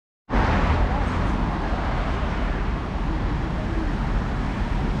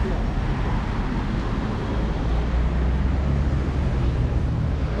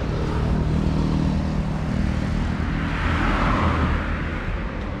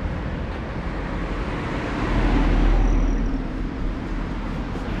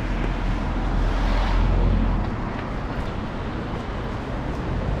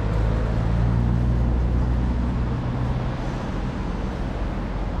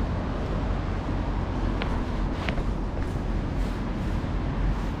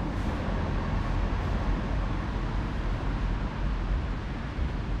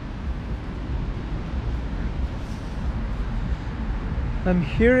I'm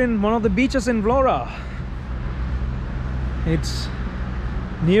here in one of the beaches in Vlore. It's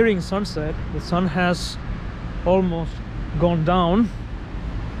nearing sunset. The sun has almost gone down.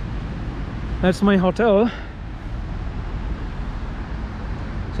 That's my hotel.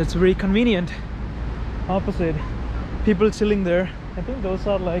 So it's very convenient. Opposite, people chilling there. I think those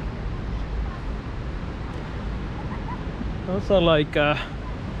are like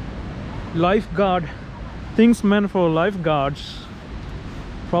lifeguard things meant for lifeguards.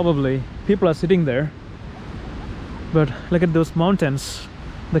 Probably people are sitting there, but look at those mountains.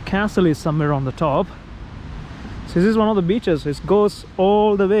 The castle is somewhere on the top. So this is one of the beaches. It goes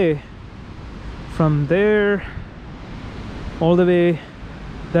all the way from there, all the way.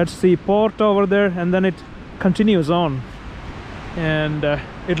 That's the port over there, and then it continues on. And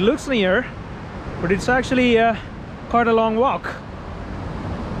it looks near, but it's actually quite a long walk.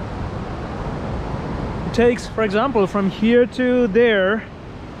 It takes, for example, from here to there,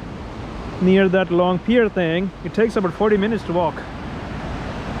 near that long pier thing, it takes about 40 minutes to walk.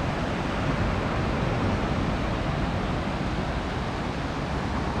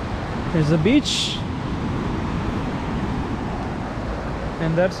 There's the beach,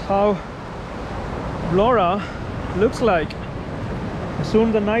 and that's how Vlore looks like.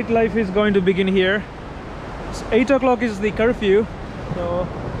 Soon the nightlife is going to begin here. It's 8 o'clock is the curfew, so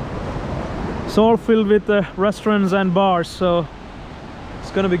it's all filled with restaurants and bars, so it's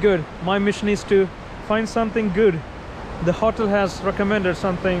gonna be good. My mission is to find something good. The hotel has recommended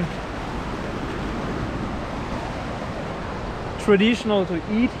something traditional to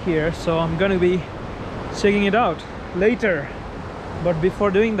eat here, so I'm gonna be checking it out later. But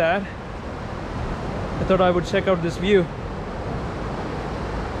before doing that, I thought I would check out this view.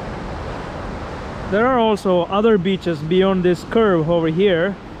 There are also other beaches beyond this curve over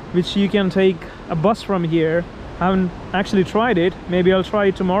here, which you can take a bus from here. I haven't actually tried it. Maybe I'll try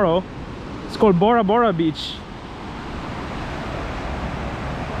it tomorrow. It's called Bora Bora Beach.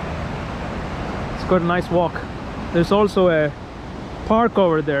 It's got a nice walk. There's also a park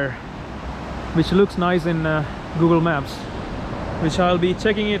over there, which looks nice in Google Maps, which I'll be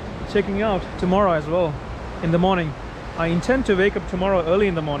checking out tomorrow as well in the morning. I intend to wake up tomorrow early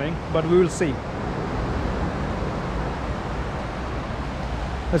in the morning, but we will see.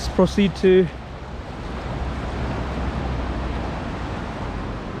 Let's proceed to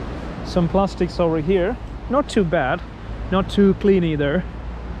some plastics over here. Not too bad, not too clean either.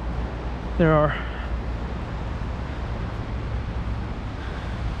 There are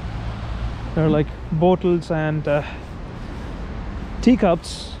like bottles and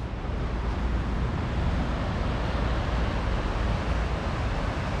teacups.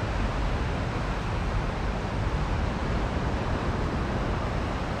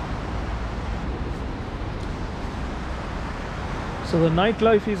 So the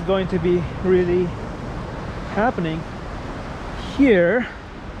nightlife is going to be really happening here.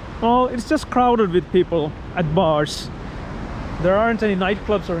 Well, it's just crowded with people at bars. There aren't any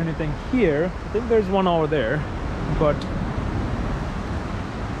nightclubs or anything here. I think there's one over there, but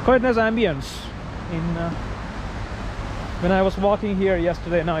quite nice ambience. When I was walking here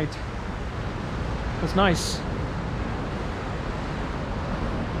yesterday night, it was nice.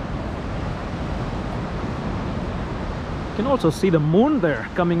 You can also see the moon there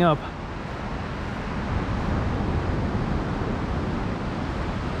coming up.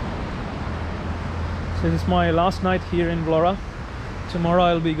 So this is my last night here in Vlore. Tomorrow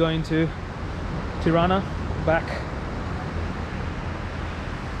I'll be going to Tirana back.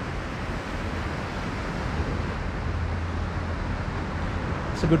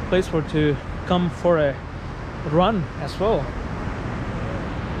 It's a good place to come for a run as well.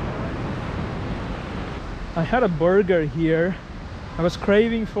 I had a burger here. I was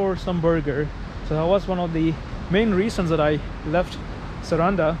craving for some burger, so that was one of the main reasons that I left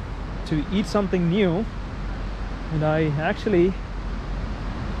Saranda to eat something new. And I actually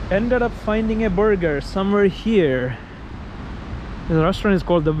ended up finding a burger somewhere here. The restaurant is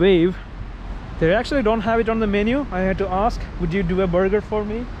called The Wave. They actually don't have it on the menu. I had to ask, would you do a burger for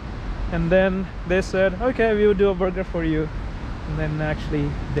me? And then they said, okay, we will do a burger for you. And then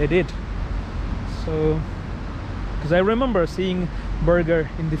actually they did. So, because I remember seeing burger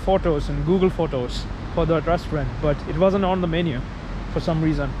in the photos and Google photos for that restaurant, but it wasn't on the menu for some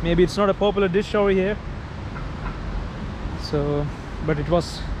reason. Maybe it's not a popular dish over here. So, but it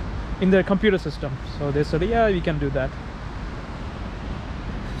was in their computer system. So they said, yeah, we can do that.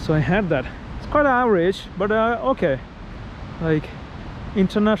 So I had that. It's quite average, but okay. Like,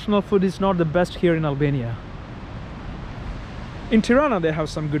 international food is not the best here in Albania. In Tirana they have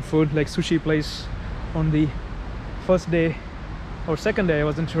some good food, like sushi place on the first day or second day I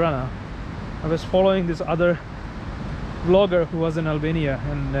was in Tirana, I was following this other vlogger who was in Albania,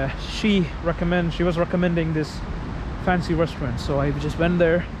 and she was recommending this fancy restaurant. So I just went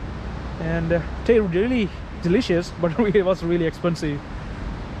there, and it tasted really delicious, but it was really expensive.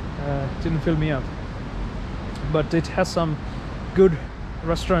 Didn't fill me up, but it has some good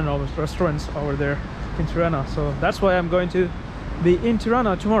restaurants over there in Tirana. So that's why I'm going to be in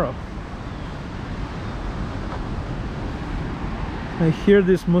Tirana tomorrow. I hear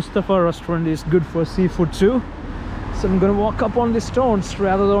this Mustafa restaurant is good for seafood too, so I'm gonna walk up on the stones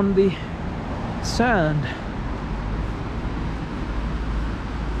rather than the sand.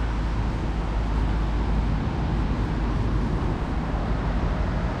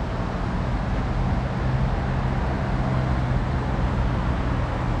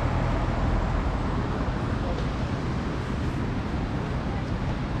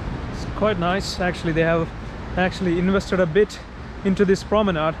 It's quite nice actually. They have actually invested a bit into this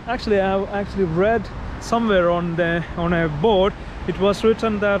promenade. Actually, I've read somewhere on a board, it was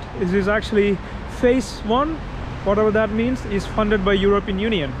written that this is actually phase 1, whatever that means, is funded by European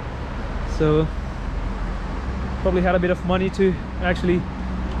Union. So probably had a bit of money to actually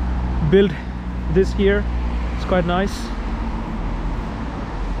build this here. It's quite nice.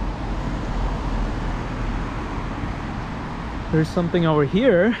 There's something over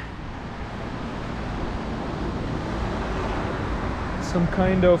here, some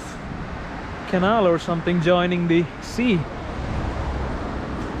kind of canal or something joining the sea.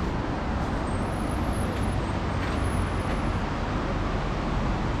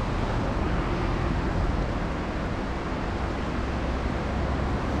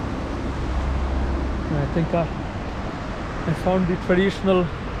 I think I found the traditional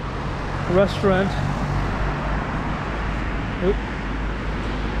restaurant. Oop.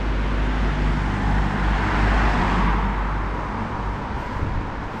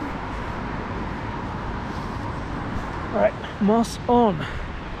 Alright, mask on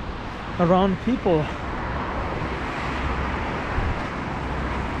around people.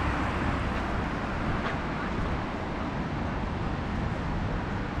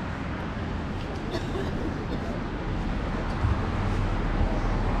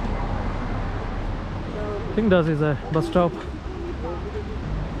 I think that is a bus stop.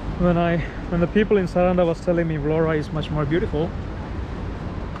 When the people in Saranda was telling me Vlora is much more beautiful,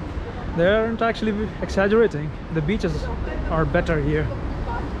 they aren't actually exaggerating. The beaches are better here.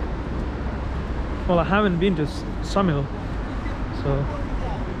 Well, I haven't been to Samil, so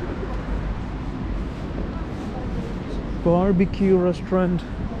barbecue restaurant.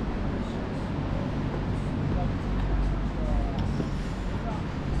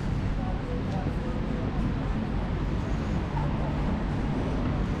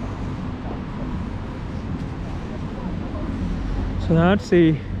 So that's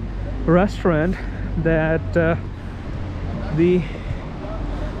the restaurant that the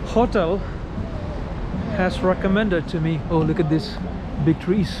hotel has recommended to me. Oh, look at these big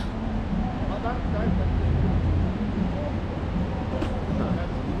trees.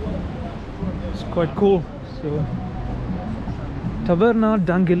 It's quite cool. So Taverna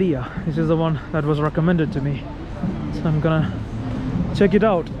d'Angelia, this is the one that was recommended to me, so I'm gonna check it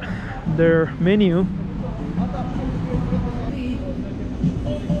out. Their menu.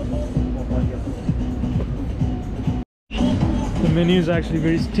 The menu is actually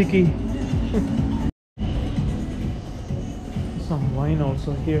very sticky. Some wine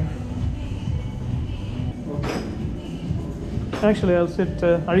also here. Actually, I'll sit.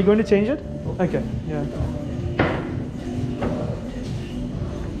 Are you going to change it? Okay, yeah.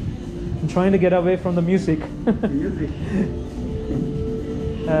 I'm trying to get away from the music. Music?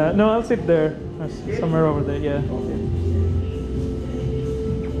 No, I'll sit there, somewhere over there, yeah. Okay.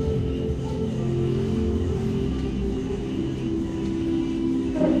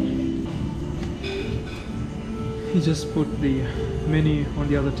 He just put the menu on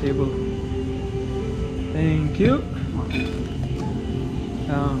the other table. Thank you.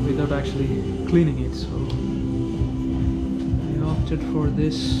 Without actually cleaning it, so I opted for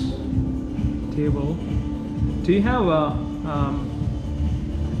this table. Do you have a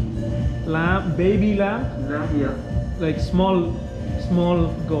lamb, baby lamb? Lamb, yeah. Like small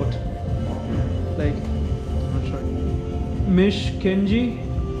goat. Like, I'm not sure. Mish Kenji.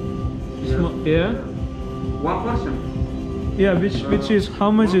 Yeah. Yeah. One portion. Yeah. Which is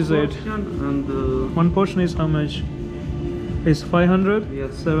how much is it? And One portion is how much? Is 500?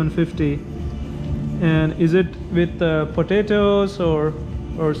 Yes. 750. And is it with potatoes or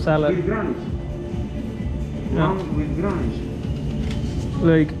salad? with garnish. Yeah. One with garnish.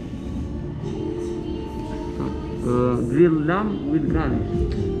 Like grilled lamb with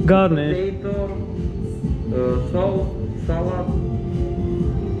garnish. Garnish. Potato, sauce, salad.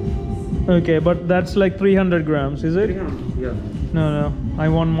 Okay, but that's like 300 grams, is it? 300, yes. No, I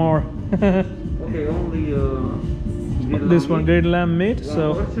want more. Okay, only grilled This lamb one, meat, grilled lamb meat, one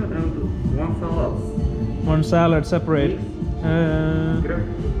so portion and one salad. one salad separate.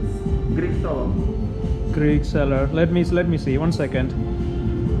 Greek salad. Greek salad. Let me see. 1 second.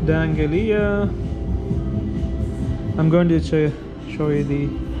 Dangalia. I'm going to show you the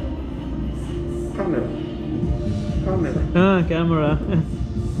Camera. camera.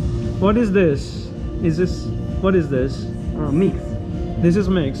 What is this? What is this? Mix. This is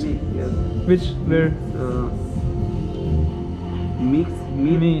mixed. Mix, yes. Which where? Mixed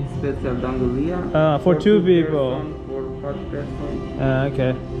meat, Meat. special dangulia. For two people. For 5 person.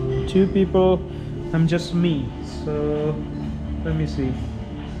 Okay, 2 people. I'm just me. So let me see.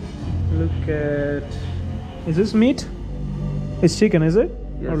 Look at. Is this meat? It's chicken, is it?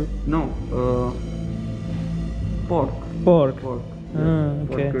 Yes. Or No. Pork. pork? Pork.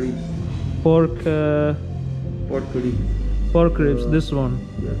 Okay. Pork ribs. Pork. Pork ribs. Pork ribs. This one.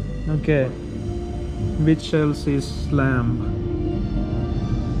 Yes. Okay. Which else is lamb?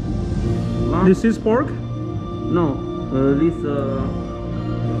 Lamb? This is pork. No. This.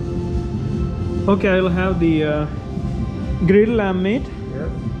 Okay, I'll have the grilled lamb meat Yes.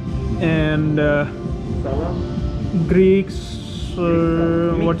 and Salad. Greeks.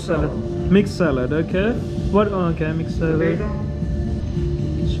 Mixed What salad? salad. Mixed salad. Okay. What? Okay, mixed salad. Potato.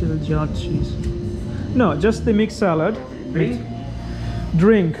 Chill jarred cheese. No, just the mixed salad. Drink.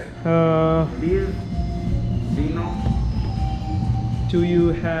 Drink. Beer. Vino. Do you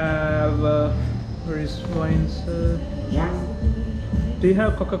have? Where is wines? Wine. Do you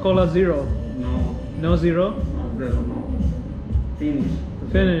have Coca-Cola Zero? No. No zero. No. Zero. No. Finish.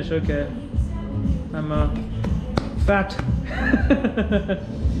 Finish. Okay. I'm fat.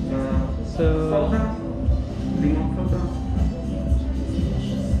 So. Soda. Lemon soda.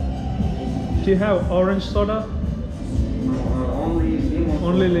 Do you have orange soda? No. Only lemon.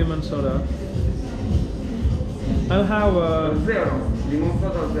 Only lemon soda. I'll have Zero. Lemon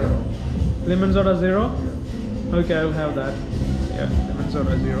soda zero. lemon soda zero. Okay, I'll have that. Yeah, lemon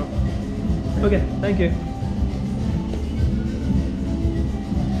soda zero. Okay, thank you.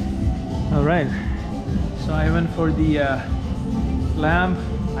 All right. So I went for the lamb.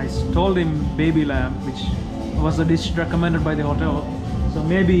 I told him baby lamb, which was the dish recommended by the hotel. So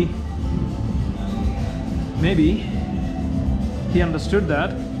maybe he understood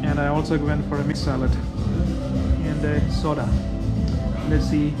that. And I also went for a mixed salad and a soda. Let's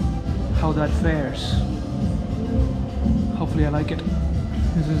see how that fares. Hopefully I like it.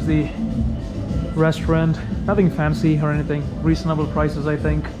 This is the restaurant. Nothing fancy or anything. Reasonable prices, I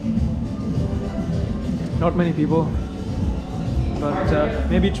think. Not many people, but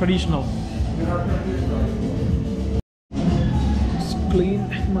maybe traditional. Just clean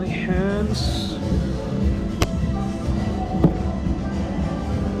my hands.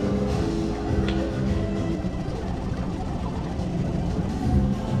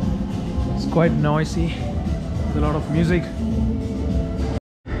 It's quite noisy. There's a lot of music.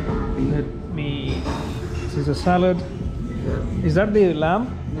 Let me. This is a salad. Is that the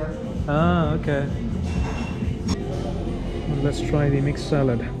lamb? Yes. Ah, okay. Let's try the mixed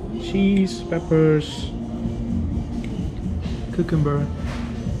salad. Cheese, peppers, cucumber,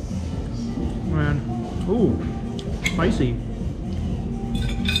 and ooh, spicy.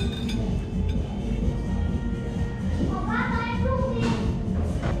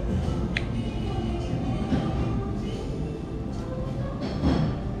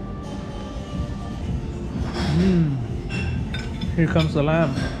 Here comes the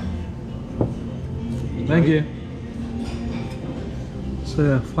lamb. Thank you. It's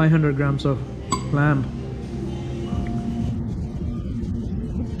 500 grams of lamb.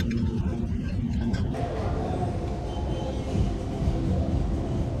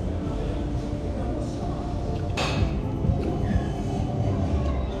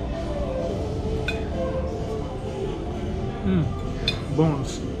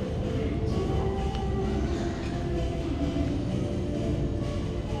 Bones.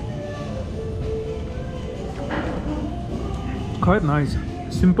 Quite nice.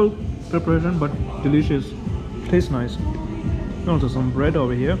 Simple preparation but delicious. Tastes nice. Also some bread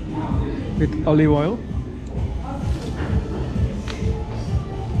over here with olive oil.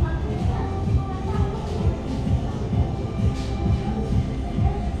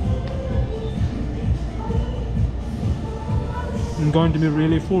 I'm going to be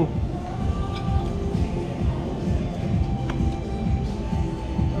really full.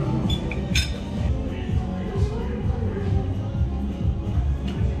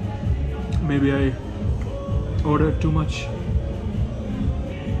 maybe I ordered too much.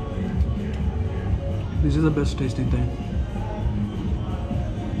 This is the best tasting thing.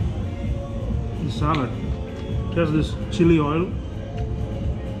 The salad has this chili oil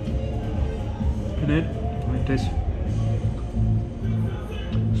in it, and it tastes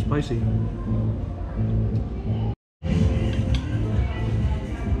spicy.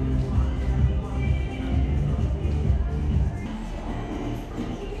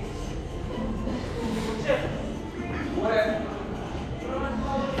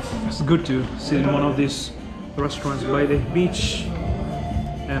 It's good to sit in one of these restaurants by the beach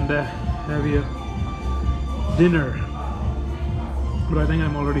and have your dinner. But I think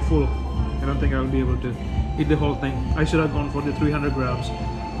I'm already full. I don't think I'll be able to eat the whole thing. I should have gone for the 300 grams.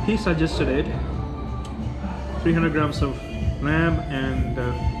 He suggested it. 300 grams of lamb and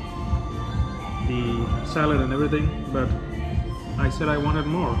the salad and everything, but I said I wanted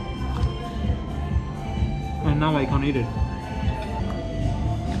more. And now I can't eat it.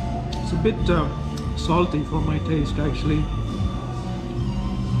 It's a bit salty for my taste, actually.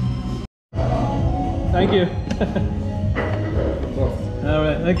 Thank you. All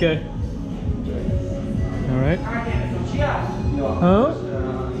right. Okay. All right. Huh?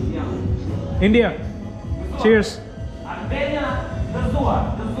 India. Cheers. Albania, Gazua.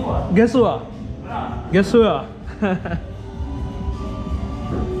 Gesua. Gesua.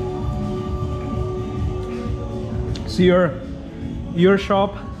 See your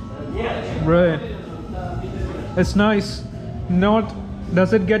shop. Yeah. Right. It's nice. Not.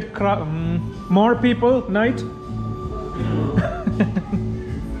 Does it get more people night?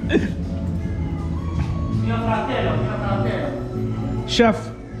 Mio fratello. Chef.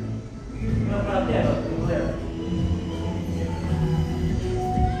 Mio fratello.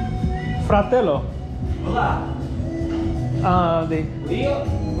 Fratello. Olá. Ah, Io?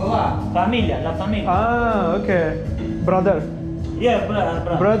 Olá. Famiglia, la famiglia. Ah, okay. Brother. Yeah,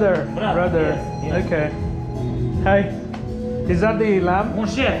 brother. Brother. Yes. Okay. Hi. Is that the lamb? Un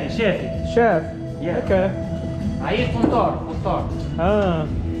chef. Chef. Yeah. Okay. Aí contor. Ah.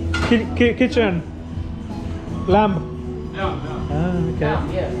 Kitchen. Lamb. Yeah. Ah, okay.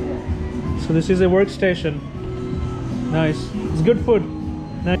 Yes. So this is a workstation. Nice. It's good food.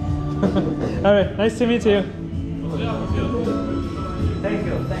 Nice. All right. Nice to meet you. Thank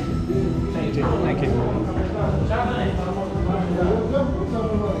you. Thank you.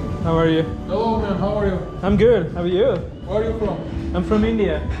 How are you? Hello man, how are you? I'm good. How are you? Where are you from? I'm from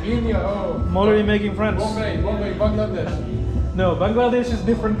India. India, oh. I'm already making friends. Bombay, Bangladesh. No, Bangladesh is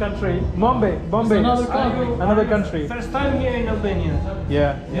different country. Bombay. It's another country. Another country. First time here in Albania.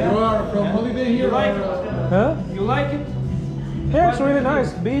 Yeah. You are from holiday here? You like or, it? Huh? You like it? Yeah, it's really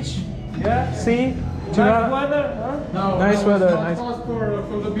nice. Beach, Yeah. sea, Nice tuna. weather, huh? No, Nice no, weather, It's not nice. fast for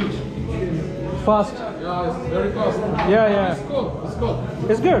the beach. Fast. Yeah, it's very fast. Yeah. It's cool.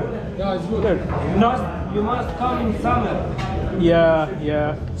 It's good. Yeah, it's good. Good. You must come in summer.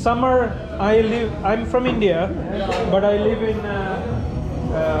 Yeah. Summer, I'm from India, but I live in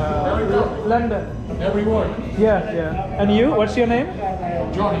London. Every work. Yeah. And you? What's your name?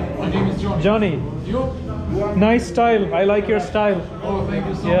 Johnny. My name is Johnny. Johnny. You? Nice style. I like your style. Oh, thank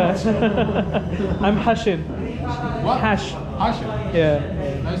you so Yeah. much. I'm Hashin. What? Hash. Hashem. Yeah.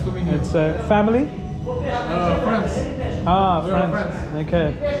 Nice to meet you. It's family? Friends. Ah, We are friends. friends.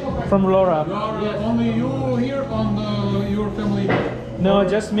 Okay. From Vlore. You are only you here on your family. No,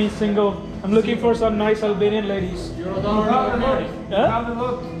 just me, single. I'm looking for some nice Albanian ladies. You're a daughter. Huh? Have a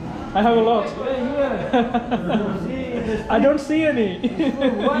look. I have a lot. See, I don't see any. Here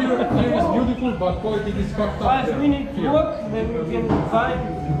is beautiful, but politics is fucked up. 5 minutes walk, then you can find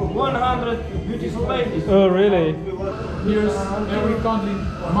 100 beautiful ladies. Oh, really? Here's every country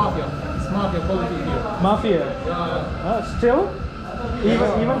mafia. It's mafia politics here. Mafia. Yeah. Still?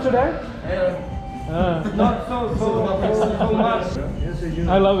 Even today? Ah. Not so much.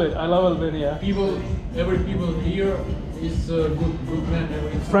 I love it. I love Albania. Every people here is good man.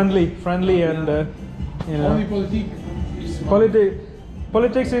 Friendly, and you Only know. politics is mafia.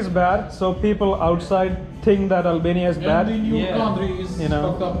 Politics is bad, so people outside think that Albania is bad. Every new Yeah. country is You know.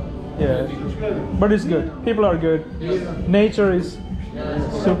 fucked up. Yeah. But it's good. People are good. Yeah. Nature is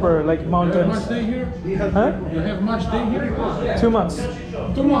super, like You have much mountains. day here? Huh? You have much day here? 2 months.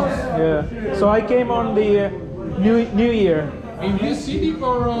 2 months. Yeah. So I came on the New Year. In this city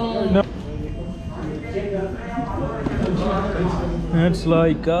or? No. It's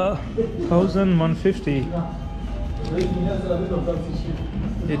like 1,150.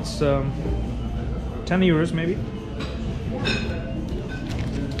 It's 10 euros maybe.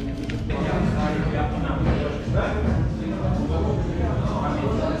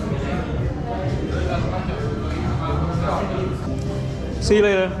 See you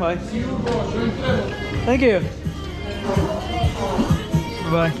later. Bye. See you, bro. Schönen Trevor. Thank you.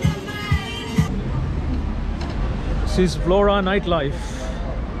 Bye. This is Vlore nightlife.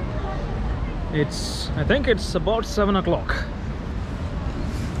 I think it's about 7 o'clock.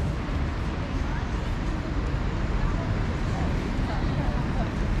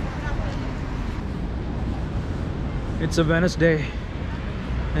 It's a Wednesday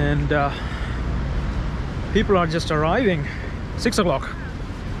and people are just arriving. 6 o'clock.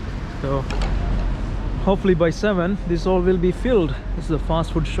 So hopefully by 7 this all will be filled. This is a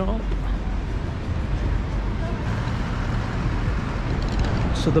fast food shop.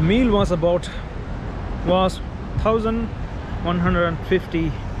 So the meal was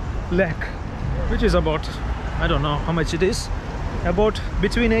 1150 lek, which is about, I don't know how much it is, about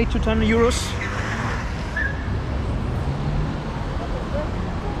between 8 to 10 euros.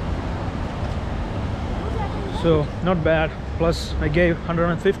 So not bad. Plus I gave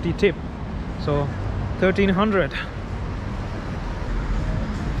 150 tip, so 1300.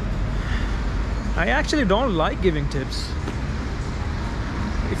 I actually don't like giving tips.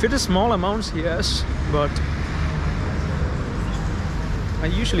 If it is small amounts, yes, but I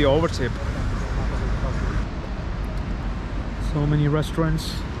usually overtip. So many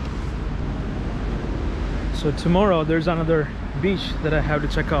restaurants. So tomorrow there's another beach that I have to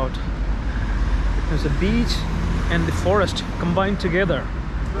check out. There's a beach and the forest combined together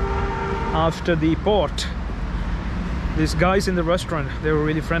after the port. These guys in the restaurant, they were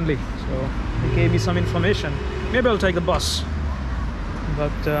really friendly, so they gave me some information. Maybe I'll take the bus,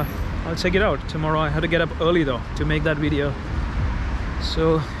 but I'll check it out tomorrow. I have to get up early though to make that video,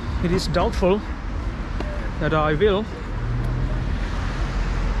 so it is doubtful that I will.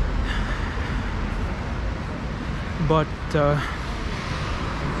 But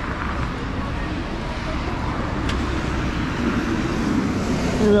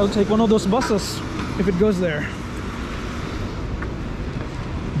maybe I'll take one of those buses if it goes there.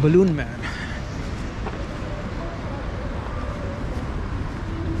 Balloon Man.